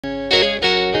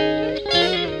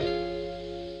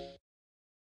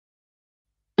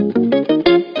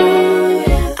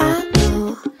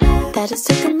that it's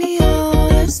taking me all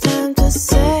this time to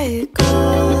say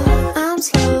go. I'm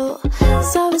slow,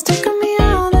 so it's taking me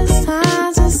all this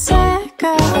time to say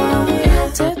go.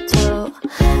 Tiptoe,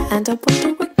 and I want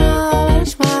to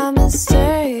acknowledge my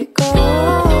mistake.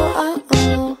 Oh,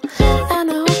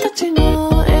 and I hope that you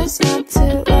know it's not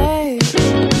too late.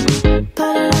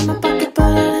 Put it in my pocket,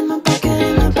 put it in my pocket,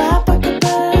 in my back pocket, put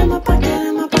it in my pocket,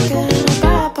 in my pocket, in my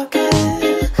back pocket.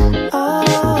 Oh,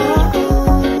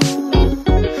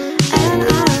 and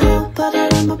I'll put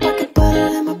it in my pocket, put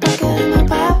it in my pocket, in my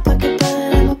back pocket, put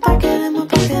it in my pocket, in my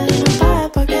pocket, in my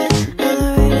back pocket, and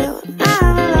I read it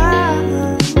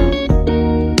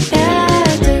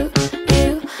yeah, do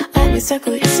you let me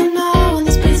circle yes or no on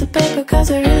this piece of paper,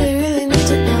 cause I really, really need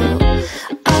to know.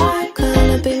 I'm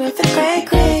gonna be my fifth grade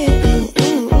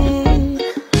queen,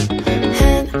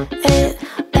 hand it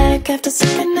back after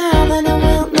second now, then I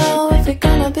will know if you're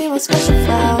gonna be my special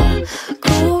flower.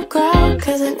 Cool girl,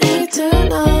 cause I need to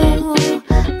know.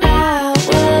 I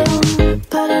will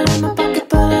put it in my pocket,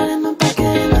 put it in my pocket,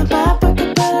 in my back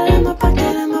pocket, put it in my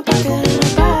pocket, in my pocket, in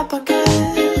my back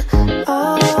pocket.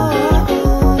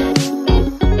 Oh,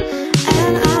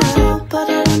 and I'll put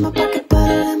it in my pocket, put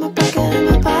it in my pocket, in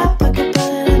my back pocket,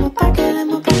 put it in my pocket, in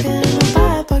my pocket, in my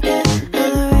back pocket,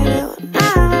 and I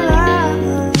read it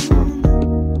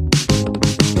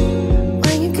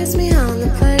when you kiss me on the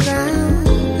playground.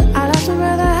 I'd often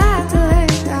rather have to lay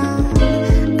down,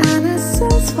 and this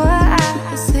is what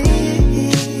I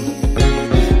see.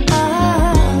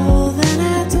 Oh, then I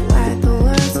had to write the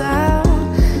words out,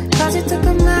 cause you took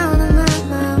them out of my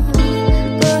mouth.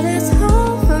 But it's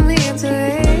hard for me to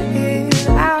read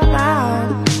out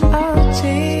loud. Oh,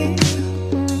 gee.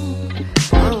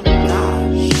 Oh,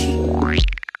 gosh.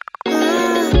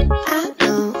 I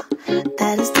know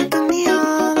that it's taking me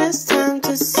all this time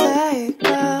to say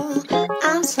go.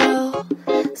 I'm slow,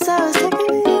 so it's taking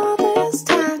me all this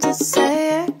time to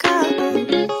say it. Go.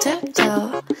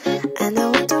 Tiptoe, and I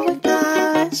want to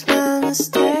acknowledge my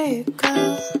mistake.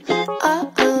 Go.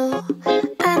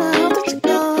 And I hope that you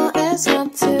know it's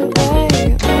not too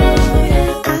late. Oh,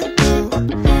 yeah. I know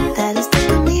that it's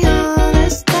taking me all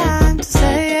this time to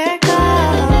say it. Go.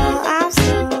 I'm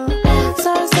slow,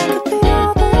 so it's taking me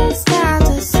all this time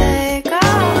to say go.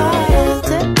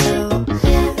 Tiptoe,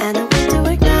 and I want to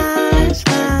acknowledge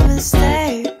my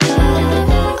mistake. Go. And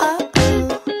I hope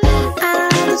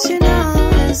that you know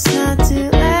it's not too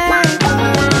late.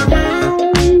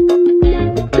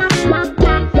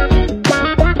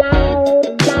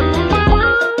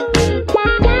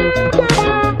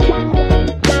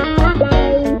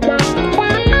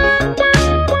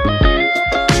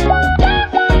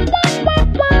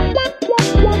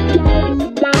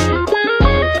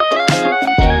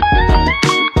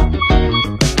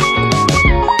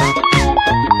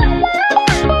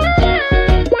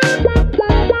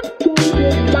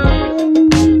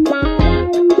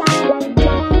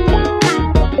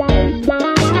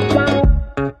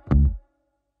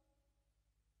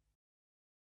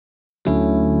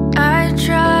 I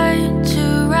tried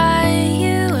to write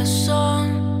you a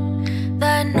song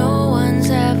that no one's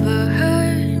ever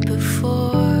heard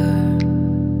before.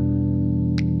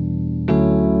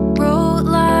 Wrote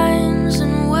lines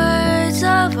and words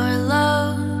of our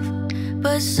love,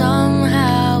 but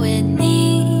somehow it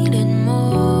needed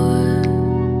more.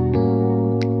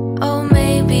 Oh,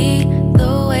 maybe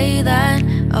the way that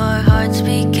our hearts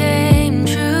became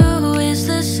true is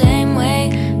the same way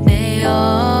they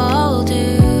all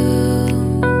do.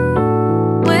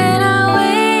 When I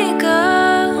wake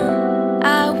up,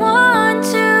 I want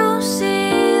to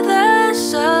see the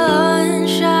sun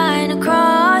shine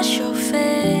across your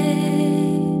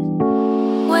face.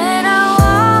 When I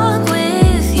walk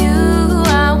with you,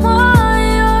 I want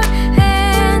your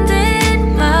hand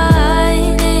in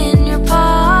mine, in your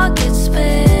pocket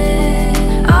space.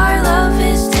 Our love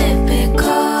is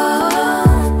typical.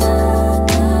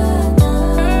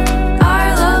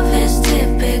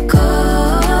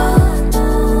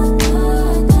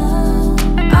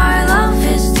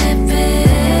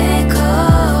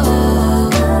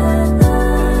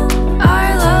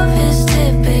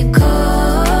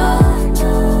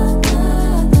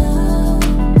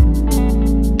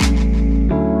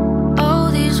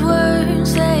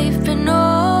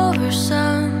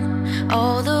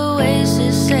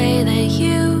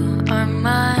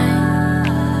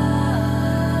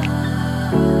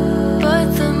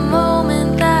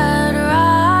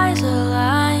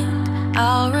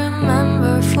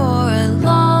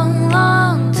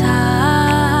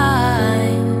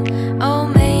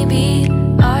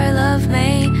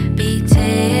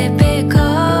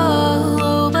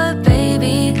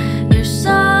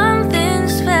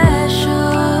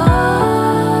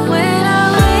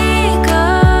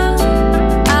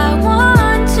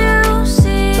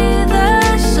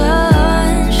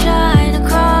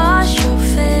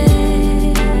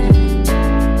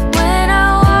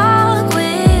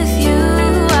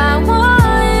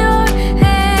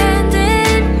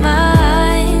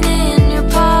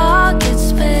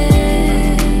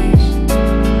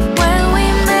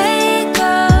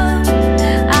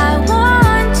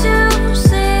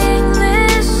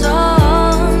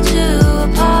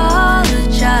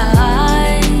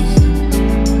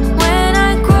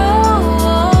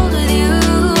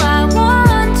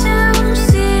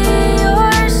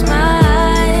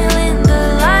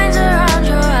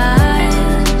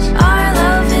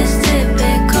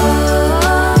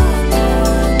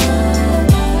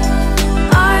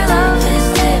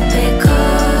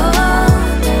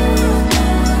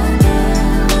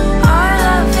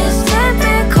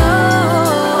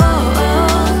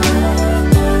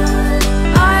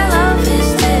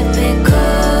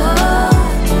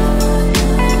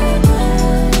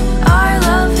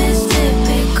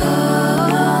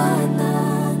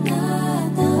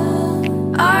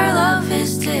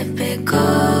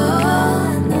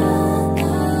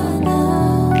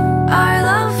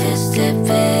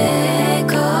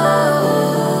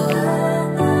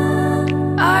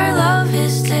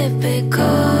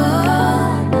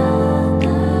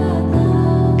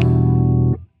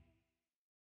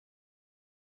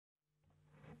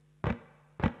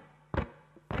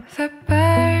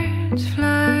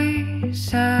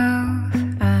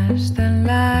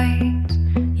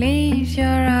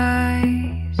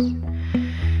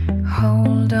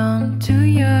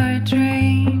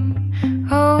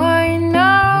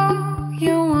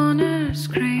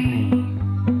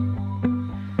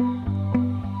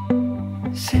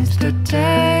 Since the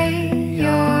day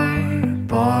you're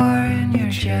born, you're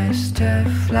just a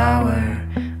flower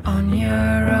on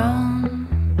your own,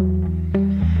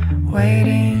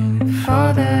 waiting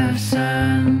for the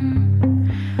sun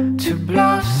to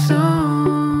blossom,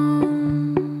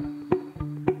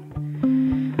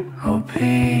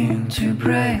 hoping to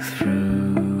break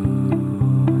through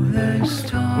the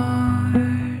storm.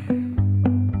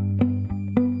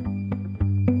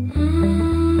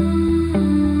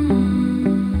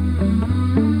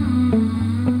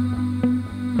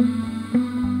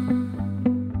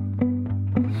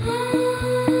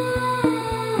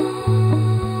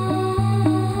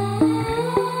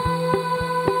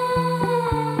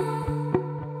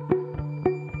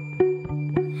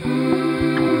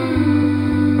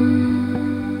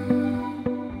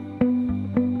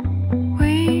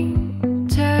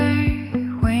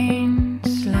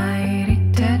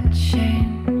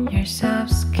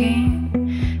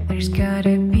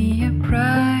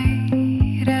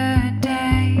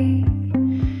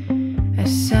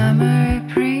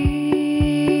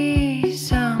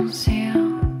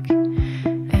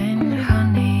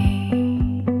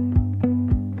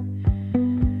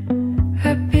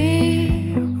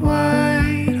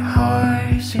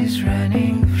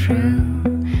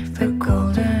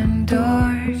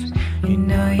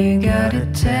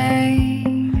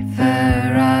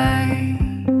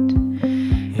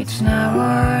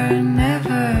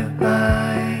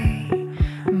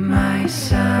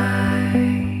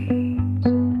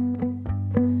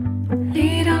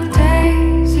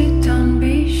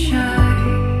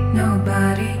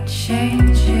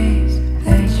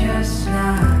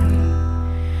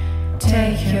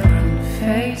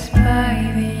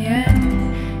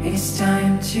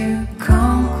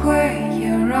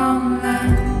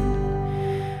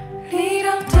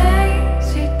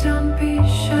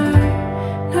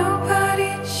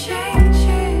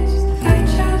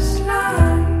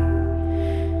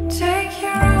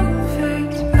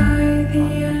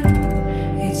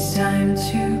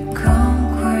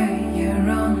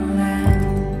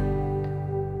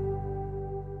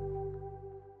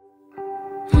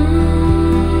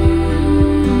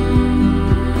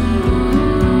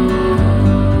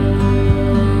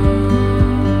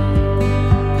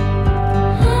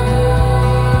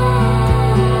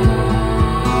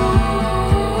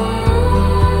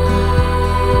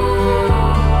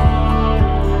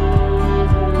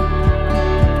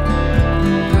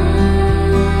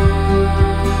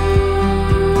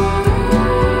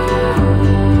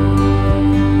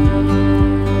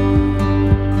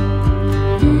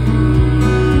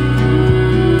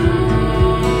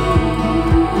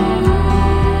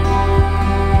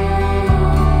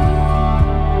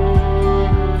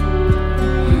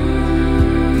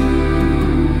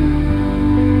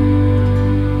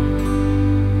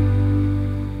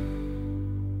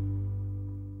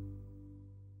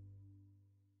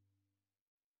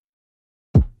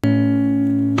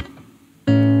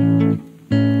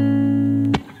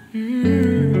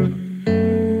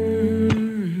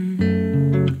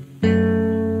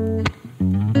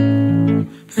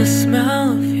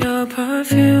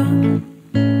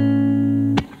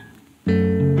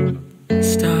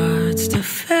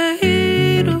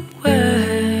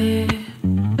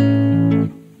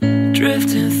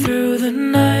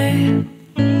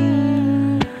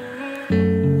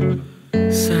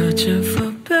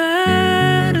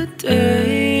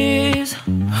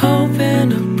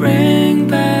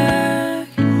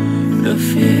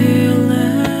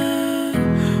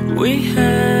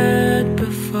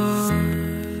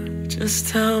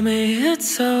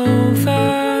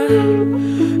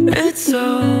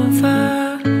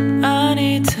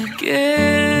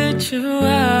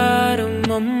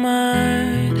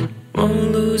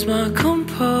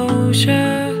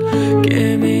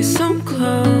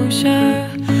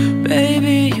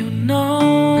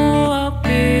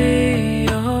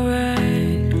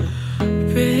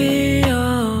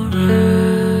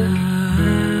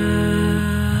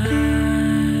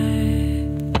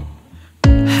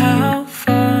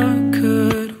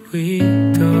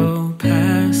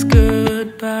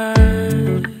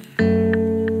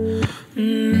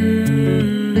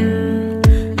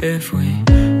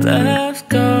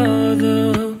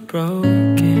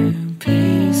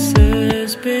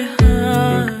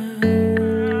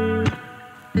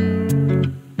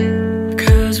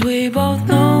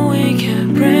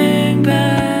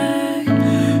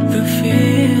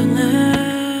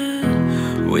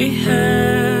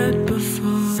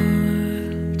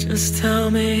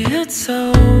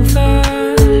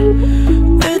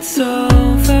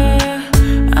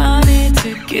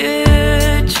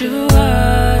 Get you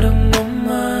out of my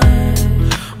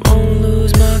mind. Won't lose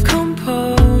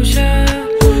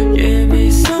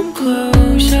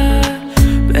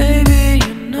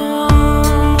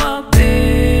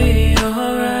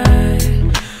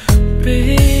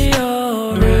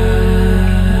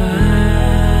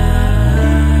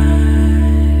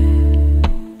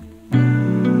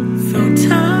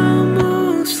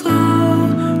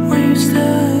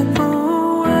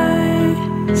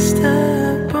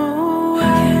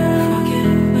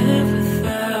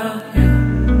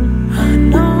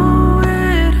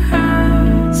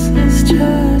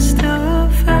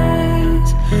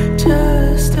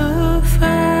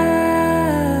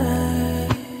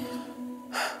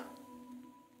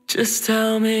Just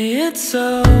tell me it's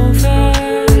over.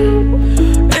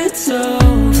 It's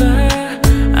over.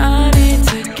 I need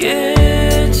to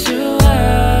get you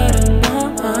out of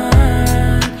my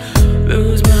mind.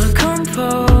 Lose my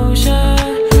composure.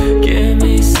 Give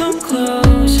me some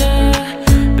closure.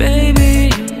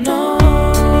 Baby, you know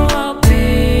I'll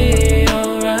be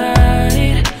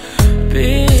alright.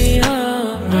 Be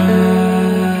alright.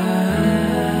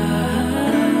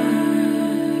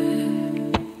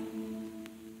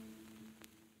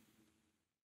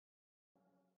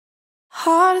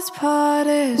 Hardest part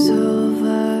is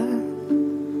over.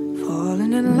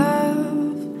 Falling in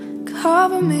love.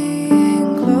 Cover me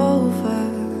in clover.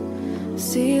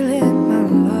 Sealing my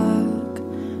luck.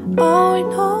 Oh, we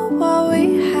know what we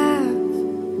have.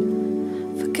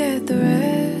 Forget the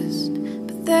rest.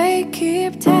 But they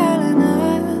keep telling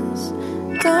us,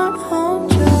 don't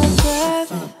hold your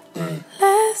breath.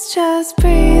 Let's just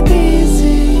breathe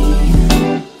easy.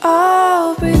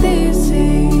 Oh, breathe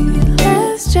easy.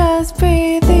 Let's just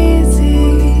breathe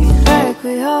easy, like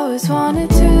we always wanted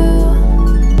to.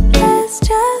 Let's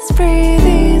just breathe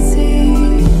easy.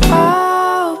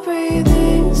 Oh, breathe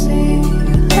easy.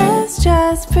 Let's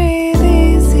just breathe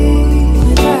easy.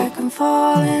 Maybe I can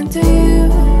fall into you.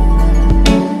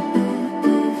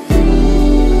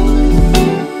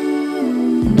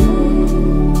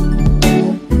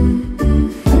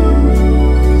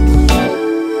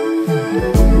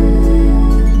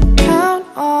 Count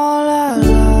all our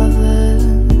lovers.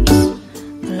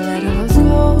 The letter was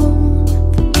gold.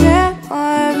 Forget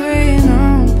every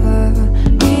number.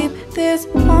 Keep this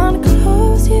one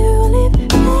close. You leave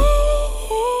me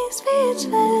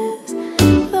speechless.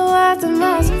 The words are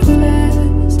my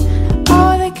success.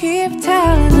 Oh, they keep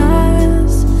telling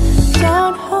us,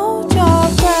 don't hold your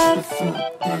breath.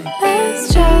 Let's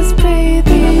just breathe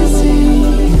easy.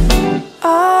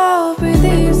 Oh, breathe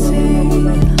easy.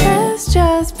 Let's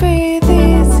just breathe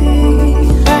easy,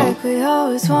 like we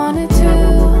always wanted to.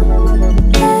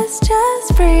 Let's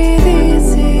just breathe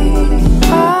easy.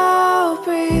 Oh,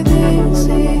 breathe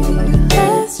easy.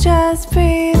 Let's just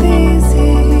breathe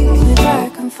easy. Maybe I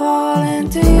can fall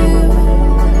into you.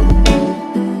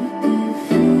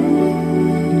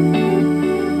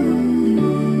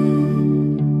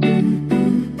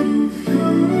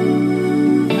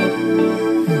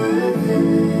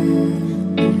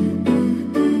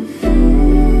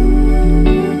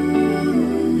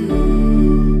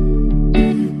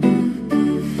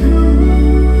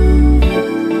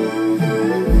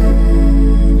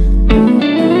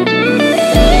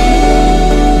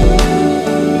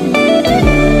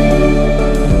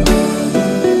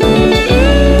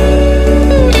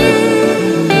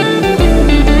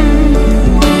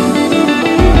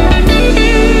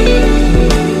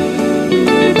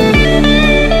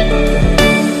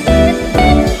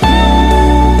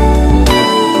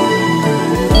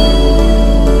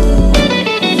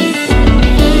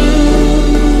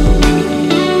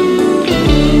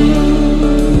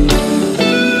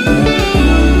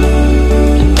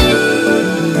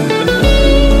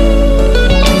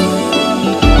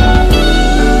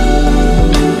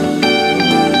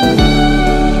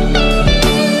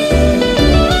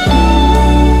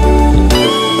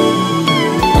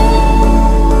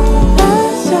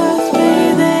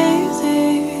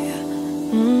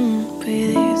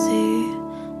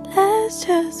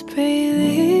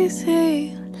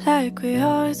 Like we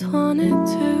always wanted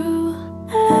to.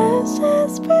 Let's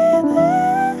just breathe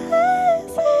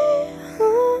easy.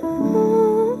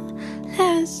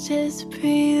 Let's just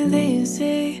breathe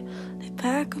easy. Lay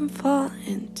back and fall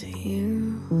into you.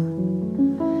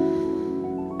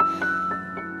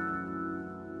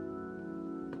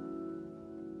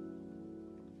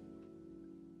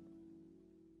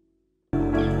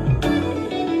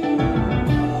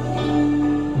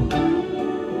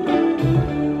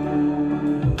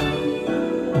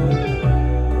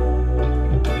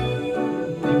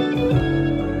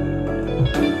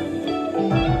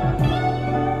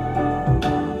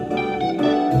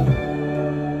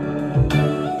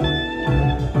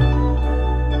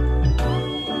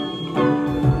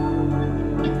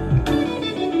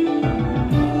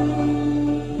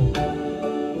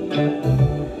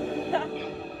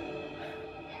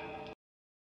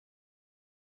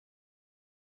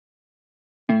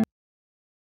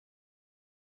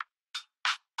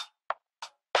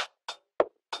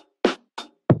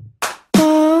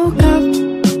 Woke up,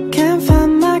 can't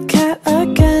find my cat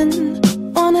again.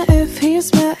 Wonder if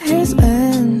he's met his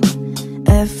end.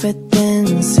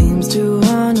 Everything seems to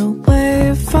run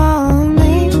away from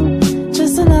me.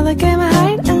 Just another game of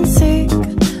hide and seek.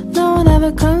 No one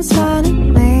ever comes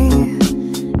finding me.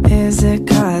 Is it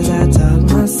 'cause I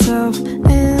dug myself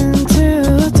in?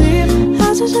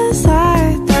 should just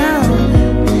lie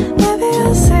down. Maybe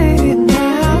you'll see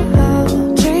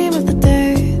now. Dream of the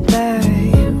day that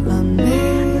you love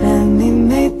me. Let me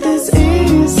make this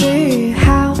easy,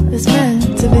 how it's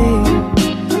meant to be.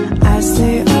 I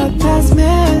stay up past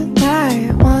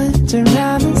midnight, wandering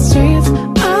around the streets.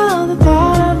 Oh, the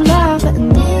thought of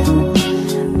loving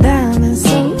you, damn, it's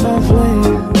so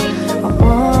lovely. I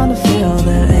wanna feel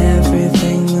that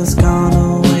everything that's gone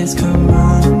always come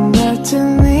running back to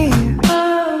me.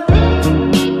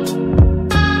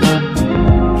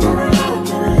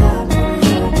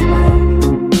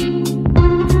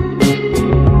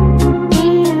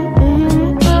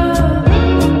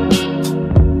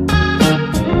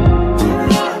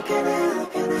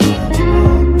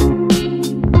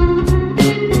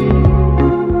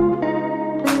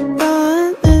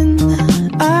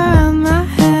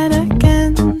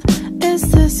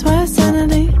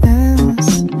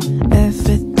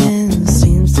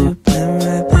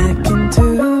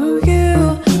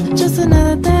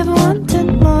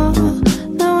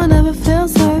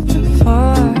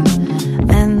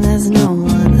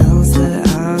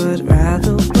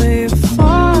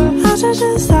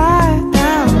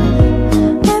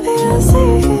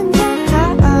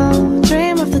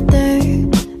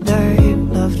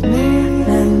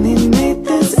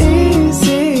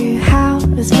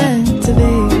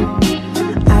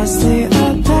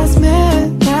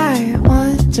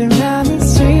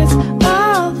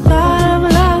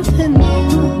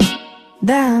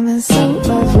 Damn, it's so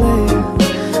lovely.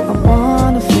 I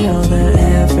wanna feel that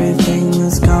everything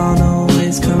that's gone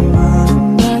always come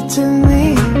running back to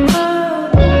me.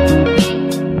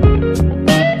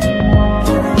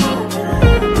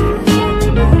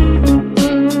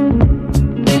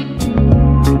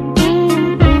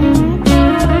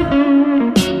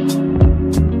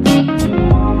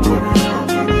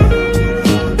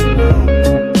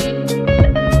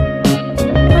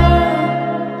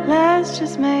 Let's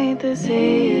just make this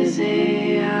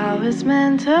easy, how it's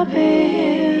meant to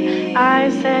be. I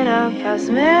stayed up past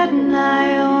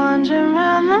midnight, wandering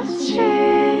around the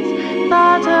streets.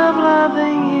 Thought of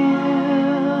loving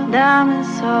you, damn, it's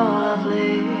so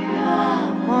lovely.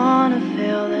 I wanna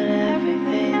feel that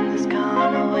everything that's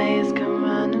gone always come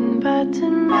running back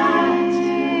tonight.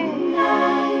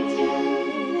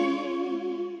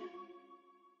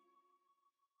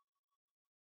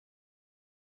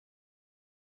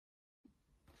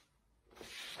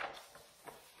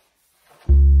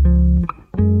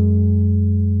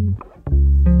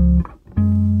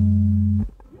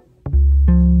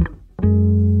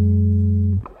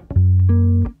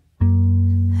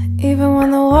 Even when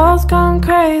the world's gone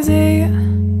crazy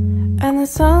and the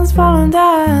sun's falling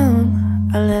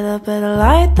down, a little bit of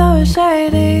light though it's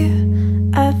shady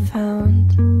I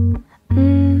found.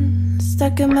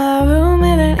 Stuck in my room,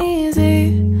 it ain't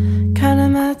easy,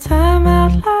 counting my time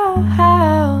out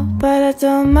loud. But I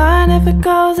don't mind if it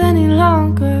goes any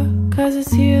longer, cause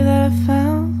it's you that I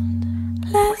found.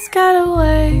 Let's get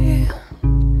away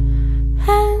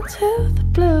into the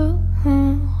blue.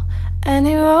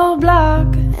 Any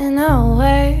roadblock in our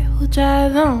way, we'll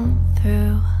drive on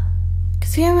through.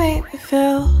 Cause you make me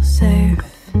feel safe.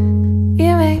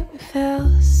 You make me feel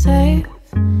safe.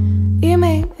 You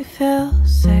make me feel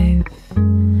safe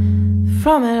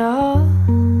from it all.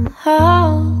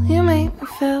 Oh, you make me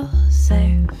feel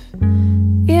safe.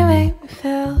 You make me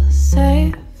feel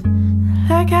safe,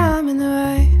 like I'm in the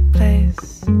right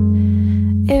place.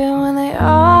 Even when they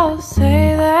all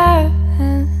say that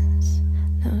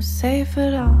no safe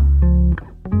at all.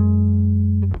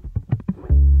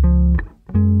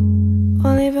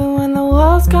 Well, even when the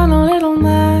world's gone a little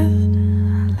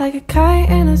mad, like a kite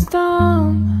in a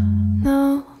storm,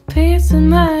 no peace of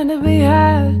mind to be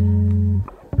had.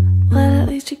 Well, at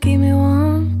least you keep me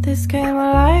warm. This game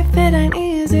of life, it ain't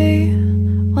easy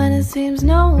when it seems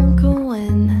no one can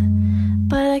win.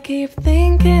 But I keep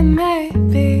thinking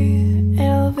maybe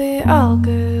it'll be all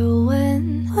good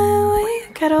when we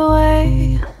get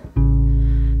away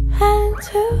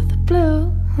into the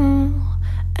blue.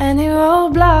 Any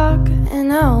roadblock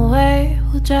in our way,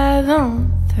 we'll drive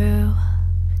on through.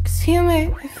 Cause you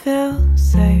make me feel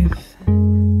safe.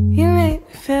 You make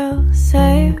me feel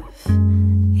safe.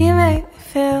 You make me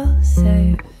feel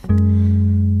safe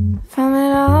from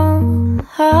it all.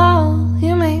 Oh,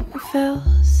 you make me feel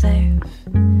safe.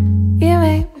 You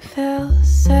make me feel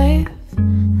safe,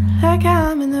 like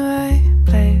I'm in the right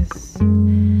place.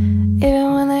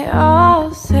 Even when they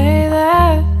all say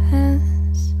that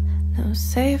it's no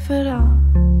safe at all.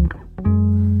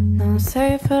 No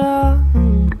safe at all.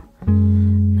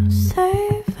 No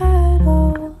safe at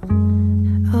all.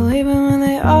 Oh, even when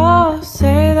they all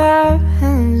say that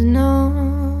it's no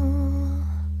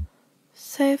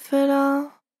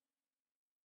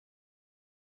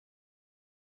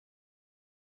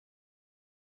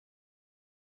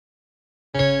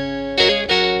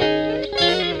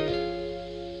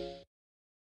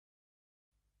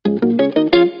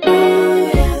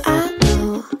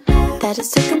that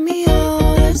it's taken me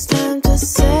all this time to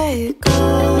say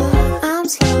go. I'm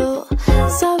slow,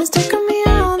 so it's taken me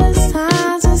all this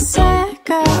time to say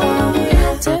go.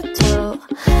 Tiptoe,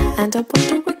 and I want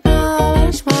to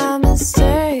acknowledge my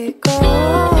mistake.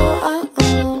 Oh,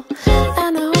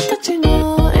 and I hope that you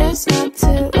know it's not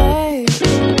too late.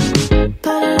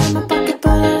 Put it in my pocket,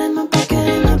 put it in my pocket,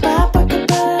 in my back pocket,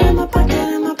 put it in my pocket,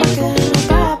 in my pocket, in my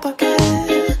back pocket.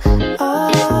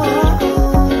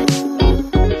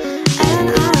 And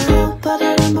I'll put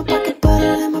it in my pocket, put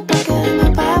it in my pocket, in my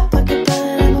back pocket, put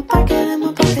it in my pocket, in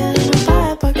my pocket, in my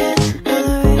back pocket. And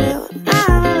I read it when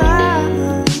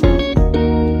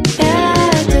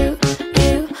yeah, do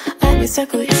you let me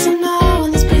circle yes or no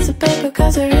on this piece of paper?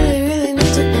 Cause I really, really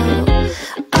need to know.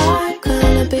 Are you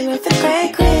gonna be my fifth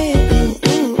grade queen?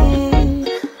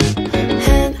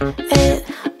 Hand it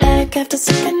back after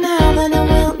second now, then I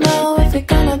will know if you're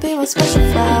gonna be my special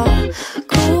flower.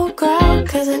 Cool girl,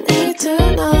 cause I need to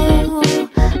know.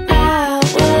 I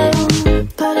will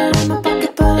put it in my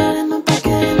pocket, put it in my pocket,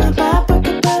 in my back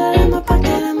pocket, put it in my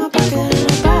pocket, in my pocket, in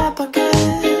my back pocket.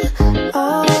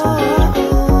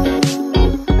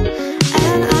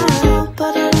 And I'll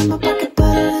put it in my pocket,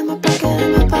 put it in my pocket,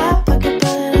 in my back pocket,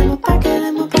 put it in my pocket,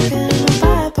 in my pocket, in my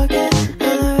back pocket.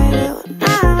 And I read it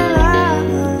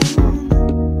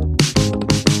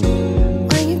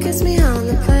when you kiss me on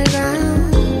the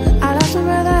playground. I lost my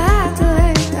brother, had to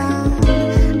lay down,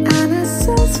 and this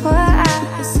is what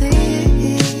I see.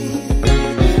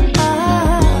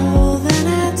 Oh, then I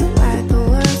had to write the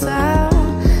words out,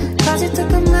 cause you took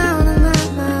them out of my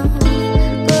mouth.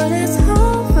 But it's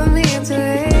hard for me to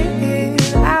read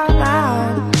out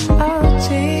loud. Oh,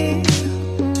 gee.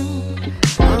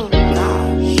 Oh,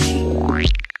 gosh.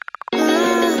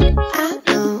 I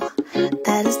know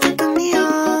that it's taken me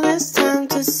all this time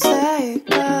to say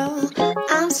go.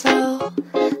 I'm slow,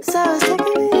 so it's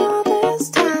taken me all this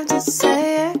time to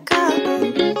say it go.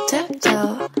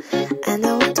 Tiptoe, and I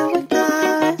want to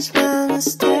acknowledge my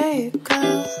mistake.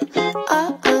 Go.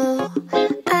 Oh,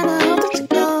 and I hope that you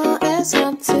know it's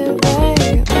not too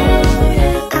late.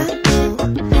 I know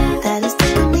that it's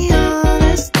taken me all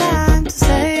this time to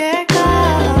say it go.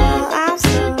 I'm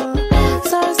slow,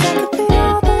 so it's taken me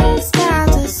all this time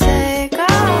to say go.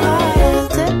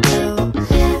 Tiptoe,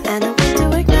 and I want to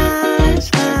acknowledge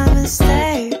my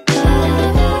mistake. Go.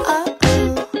 Oh,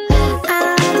 and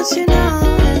I hope that you know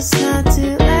it's not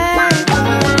too late.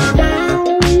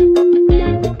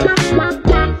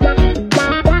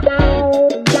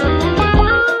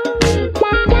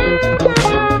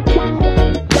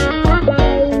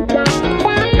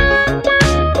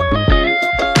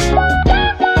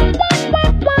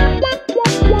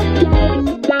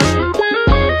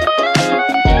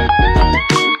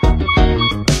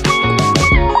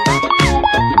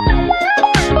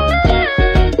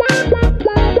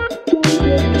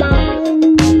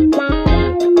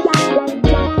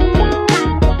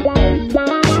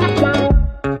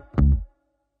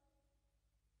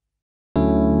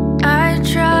 I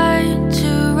tried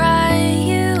to write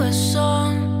you a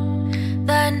song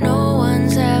that no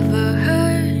one's ever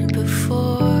heard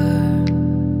before.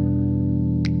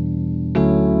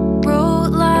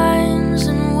 Wrote lines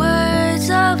and words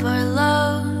of our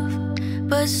love,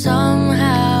 but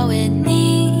somehow it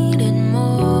needed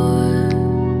more.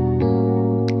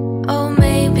 Oh,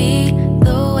 maybe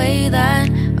the way that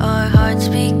our hearts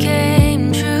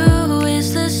became true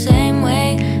is the same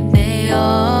way they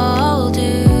all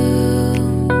do.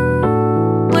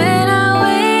 When I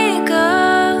wake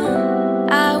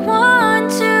up, I want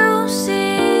to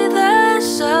see the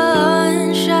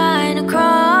sun shine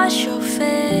across your face.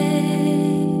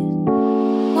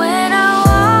 When I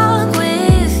walk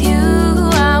with you,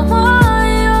 I want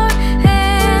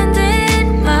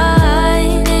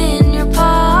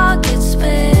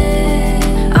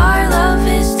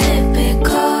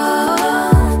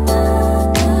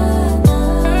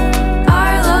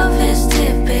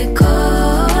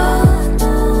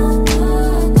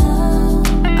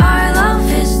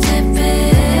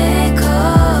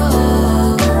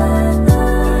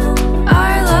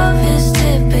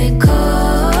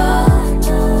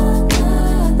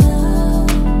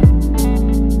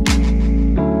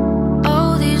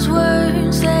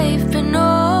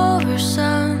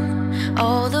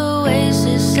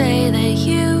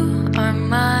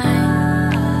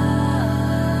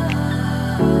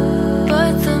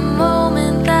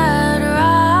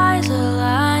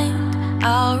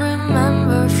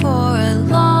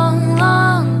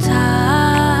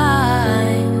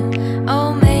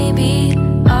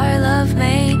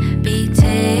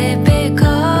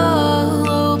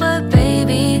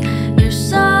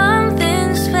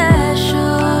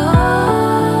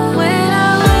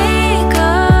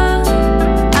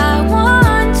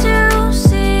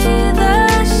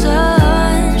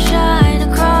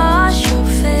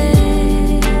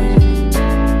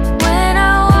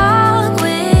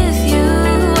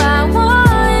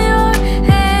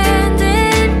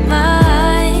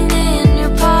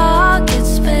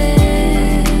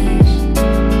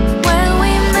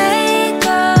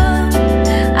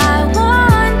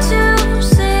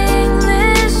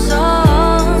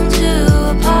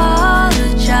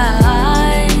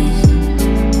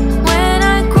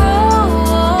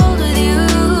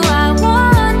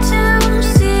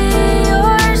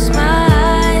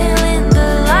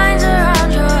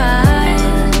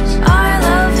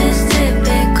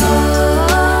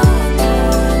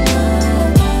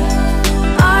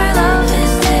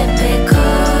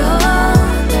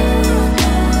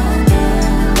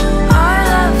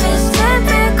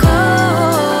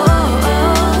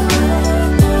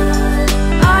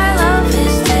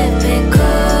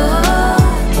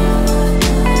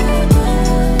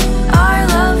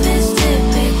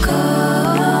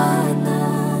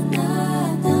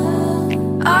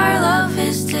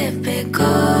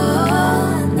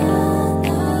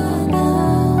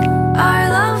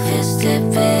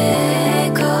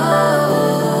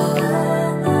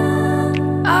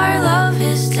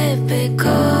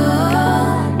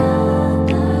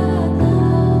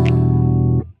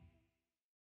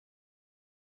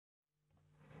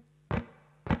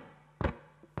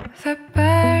The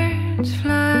birds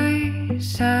fly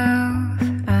south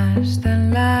as the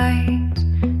light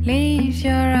leaves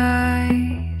your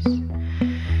eyes.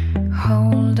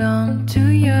 Hold on to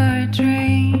your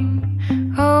dream.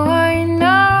 Oh, I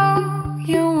know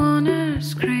you wanna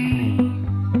scream.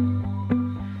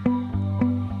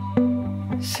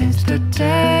 Since the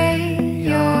day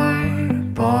you're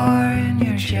born,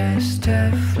 you're just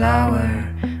a flower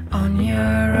on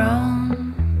your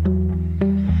own,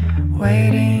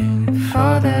 waiting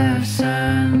for the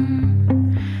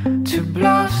sun to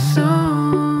blossom,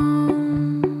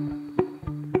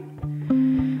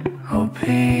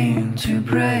 hoping to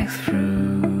break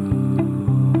through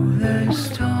the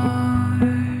storm.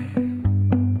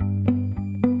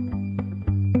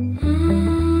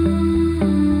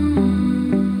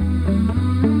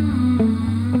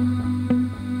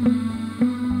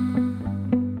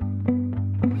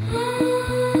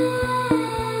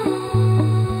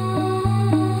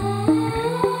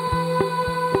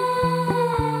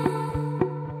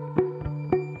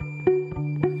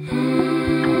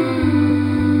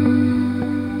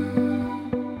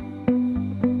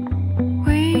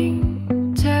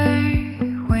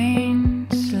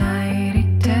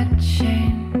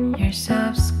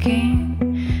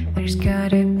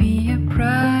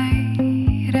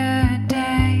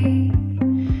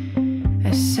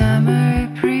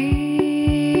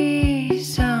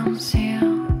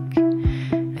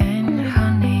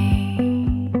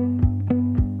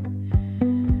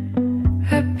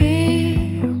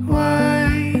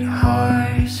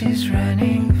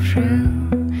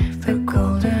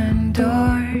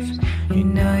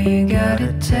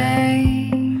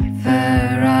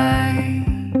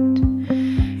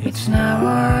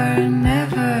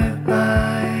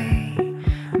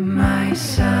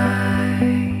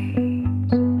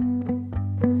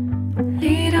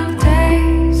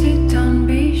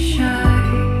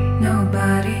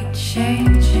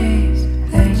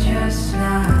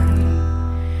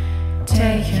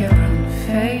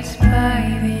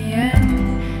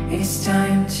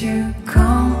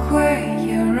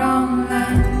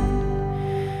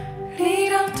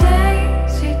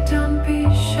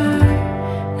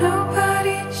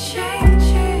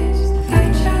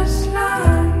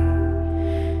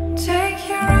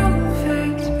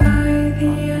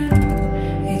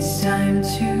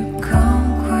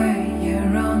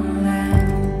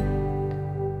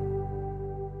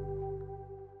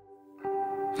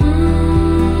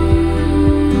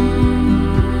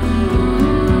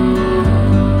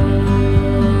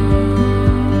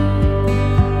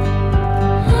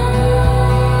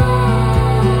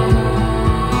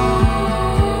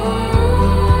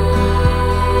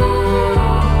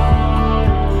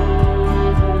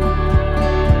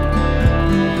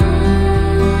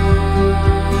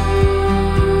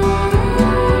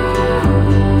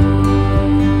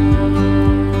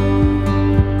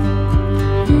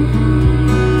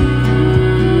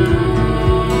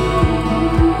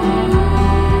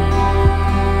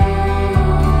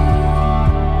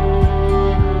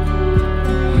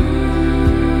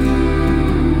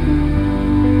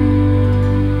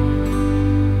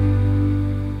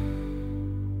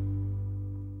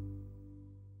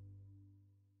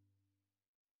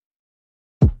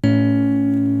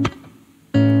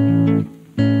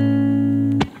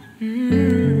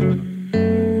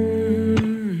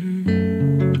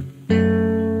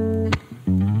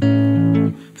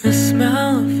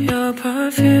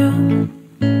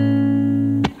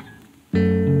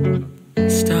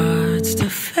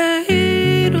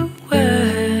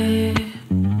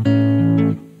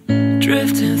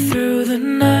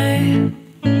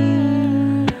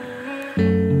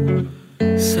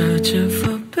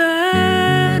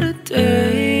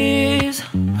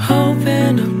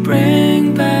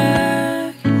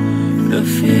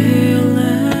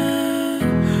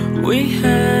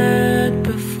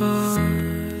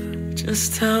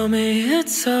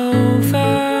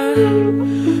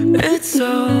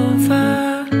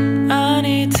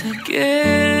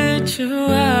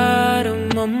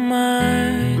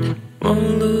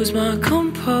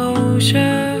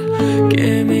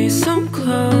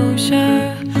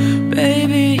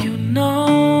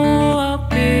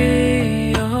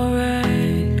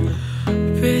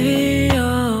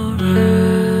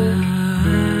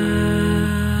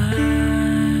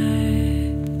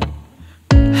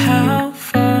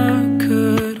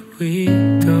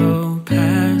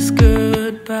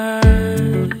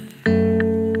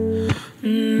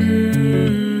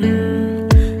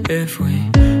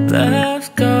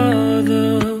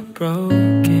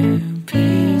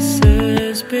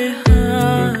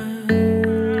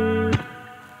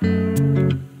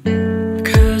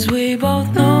 we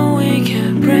both know we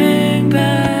can't bring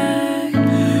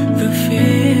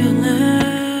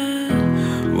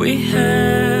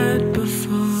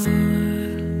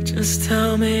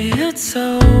me it's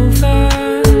over,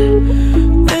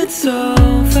 it's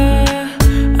over.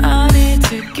 I need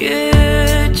to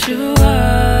get you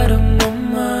out of my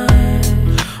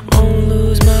mind. Won't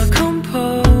lose my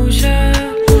composure.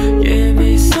 Give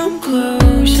me some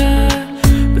closure.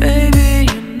 Baby,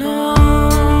 you know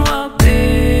I'll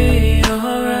be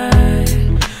alright.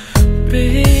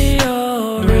 Be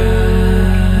alright.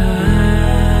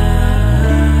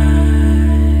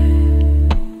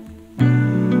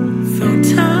 Though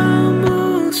time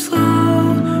moves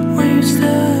slow when you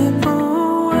step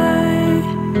away,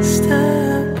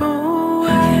 step away.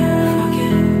 I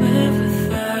can't live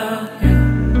without you.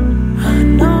 I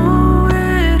know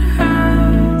it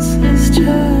hurts, it's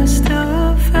just a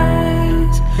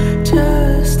phase,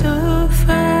 just a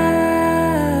phase.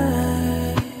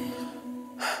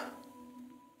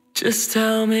 Just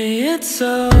tell me it's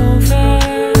over,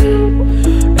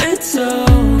 it's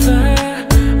over.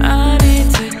 I need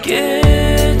to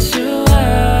get you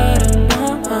out of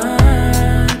my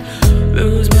mind.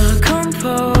 Lose my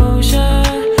composure.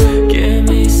 Give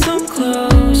me some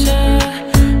closure.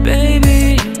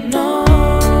 Baby, you know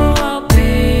I'll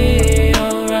be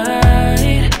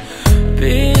alright.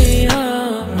 Be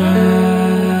alright.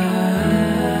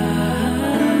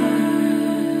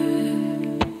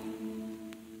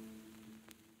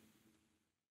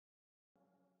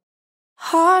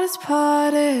 Hardest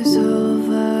part is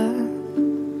over.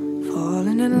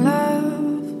 Falling in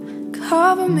love,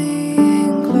 cover me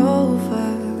in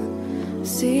clover,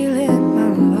 sealing my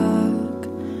luck.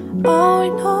 Oh, we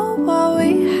know what we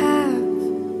have,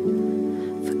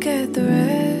 forget the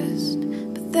rest.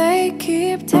 But they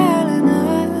keep telling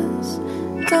us,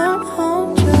 don't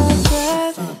hold your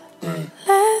breath.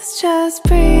 Let's just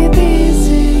breathe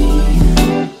easy.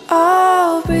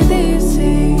 Oh, breathe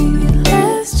easy.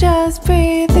 Let's just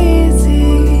breathe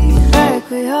easy, like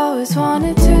we always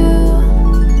wanted to.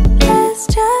 Let's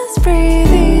just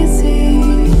breathe easy.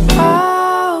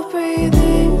 Oh, breathe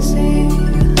easy.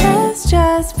 Let's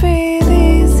just breathe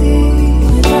easy,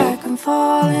 like I can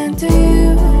fall into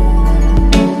you.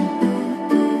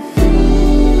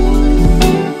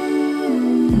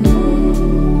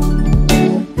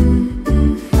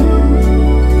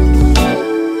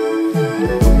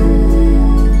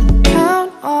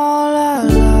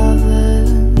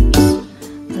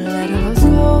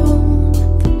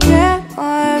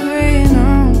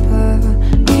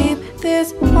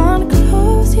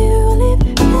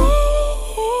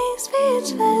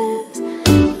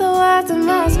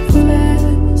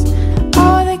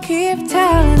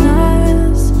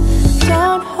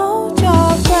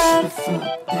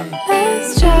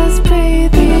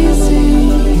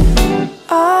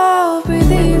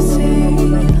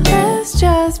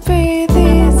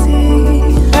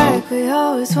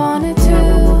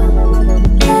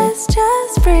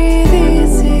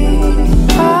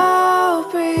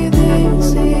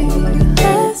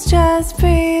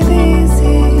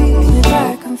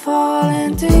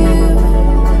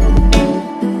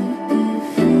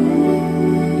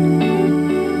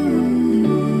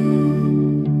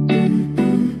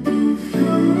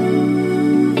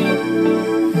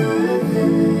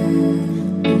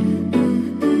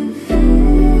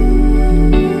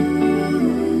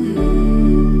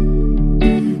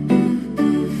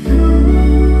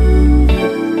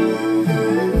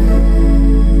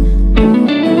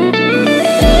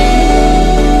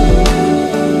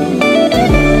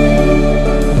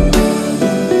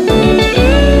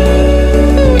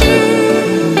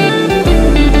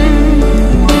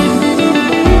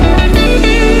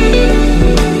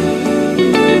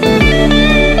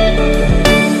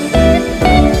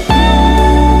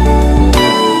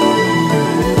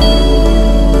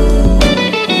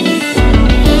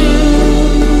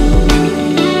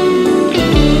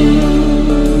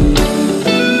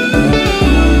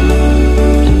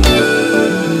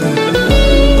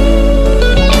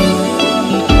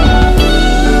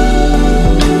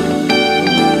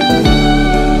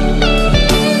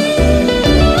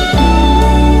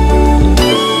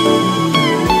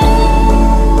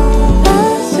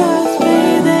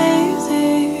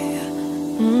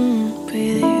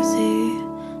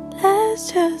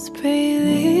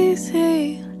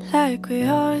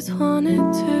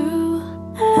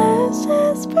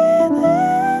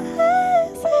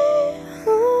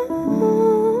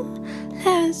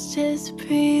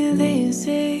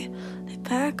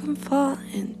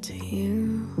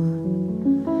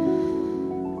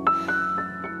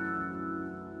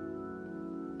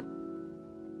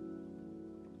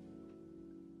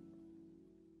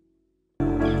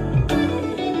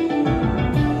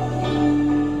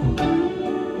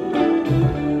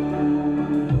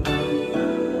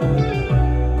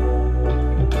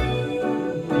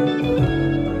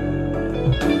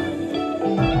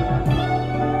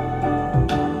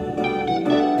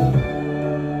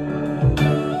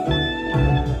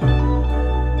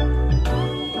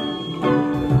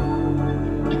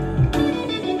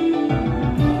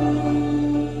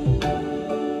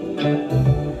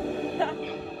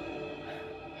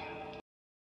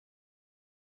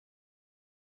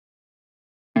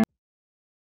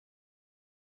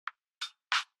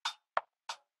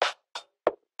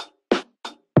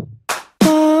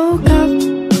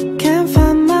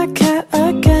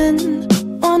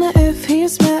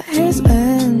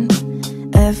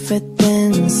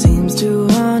 Everything seems to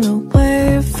run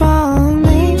away from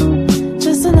me.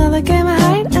 Just another game of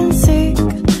hide and seek.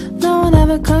 No one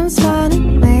ever comes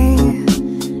finding me.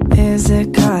 Is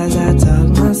it 'cause I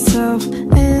dug myself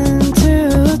in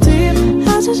too deep?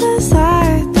 I should just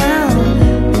lie down.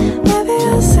 Maybe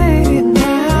I'll see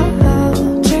now.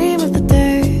 Dream of the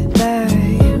day that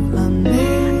you love me.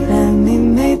 Let me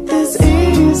make this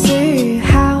easy.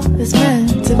 How it's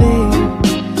meant to be.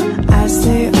 I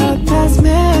stay up past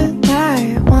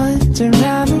midnight, wandering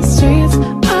around the streets.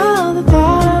 Oh, the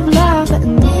thought of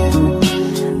loving you,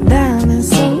 damn, it's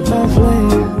so lovely.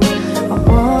 I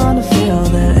wanna feel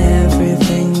that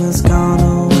everything that's gone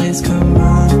always come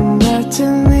running back to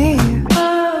me.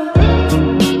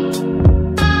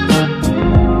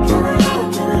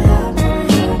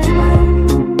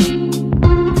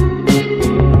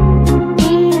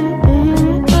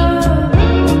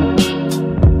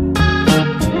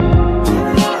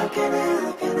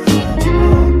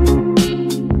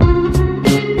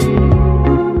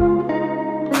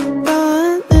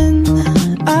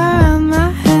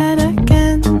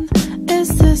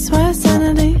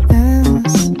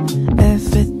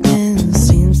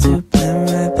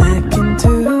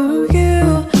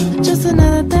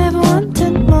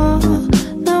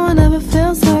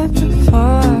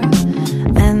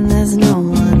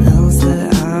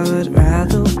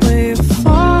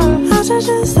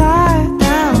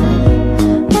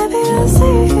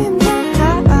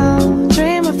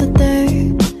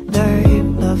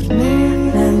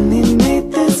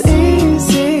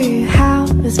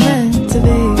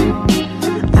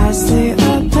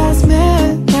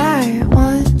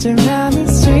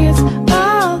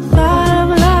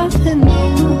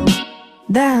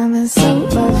 Damn, it's so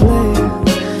lovely.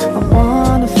 I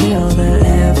wanna feel that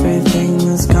everything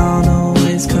that's gone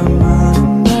always come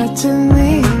running back to me.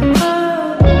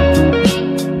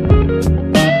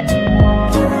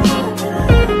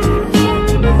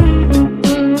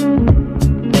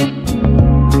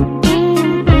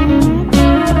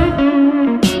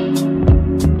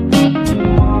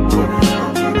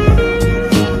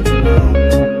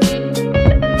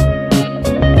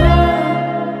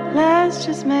 Let's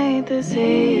just make this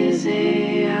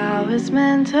easy, how it's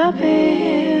meant to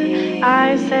be.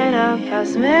 I stayed up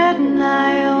past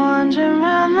midnight, wandering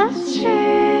around the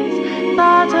streets.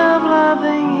 Thought of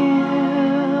loving you,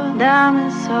 damn,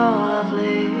 it's so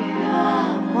lovely.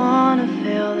 I wanna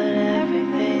feel that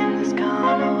everything that's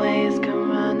gone always come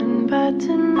running back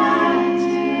to me.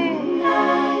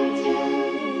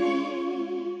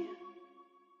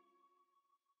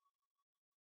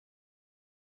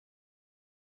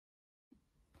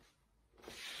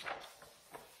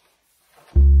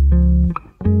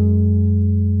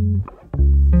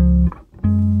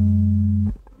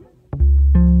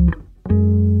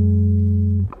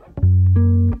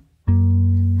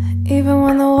 Even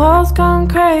when the world's gone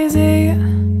crazy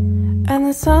and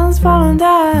the sun's falling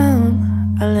down,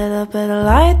 a little bit of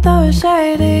light though it's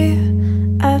shady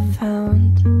I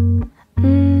found.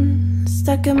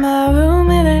 Stuck in my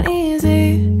room, it ain't easy,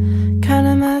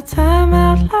 counting my time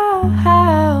out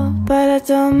loud. But I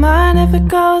don't mind if it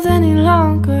goes any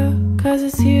longer, 'cause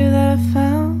it's you that I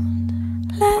found.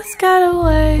 Let's get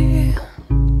away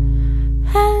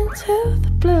into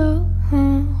the blue.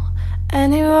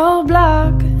 Any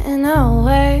roadblock in our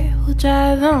way, we'll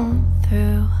drive on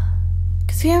through.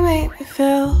 'Cause you make me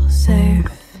feel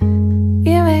safe.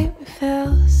 You make me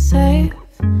feel safe.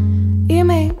 You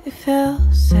make me feel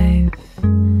safe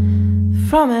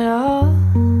from it all.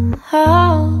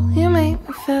 Oh, you make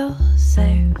me feel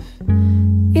safe.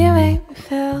 You make me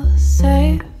feel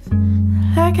safe,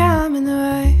 like I'm in the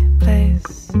right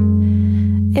place.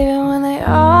 Even when they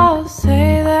all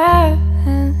say that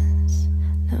it's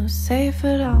no safe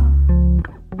at all.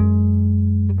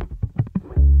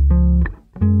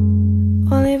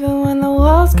 Well, even when the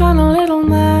world's gone a little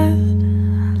mad,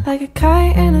 like a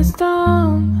kite in a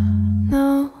storm,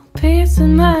 no peace of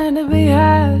mind to be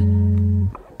had.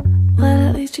 Well,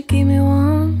 at least you keep me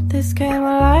warm. This game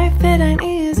of life, it ain't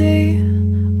easy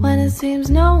when it seems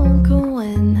no one can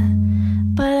win.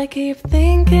 But I keep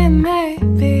thinking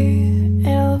maybe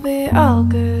it'll be all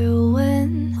good when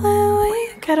we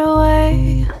get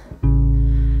away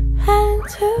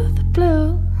into the blue.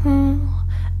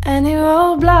 Any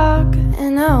roadblock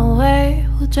in our way,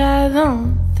 we'll drive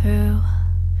on through.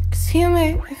 'Cause you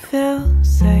make me feel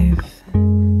safe.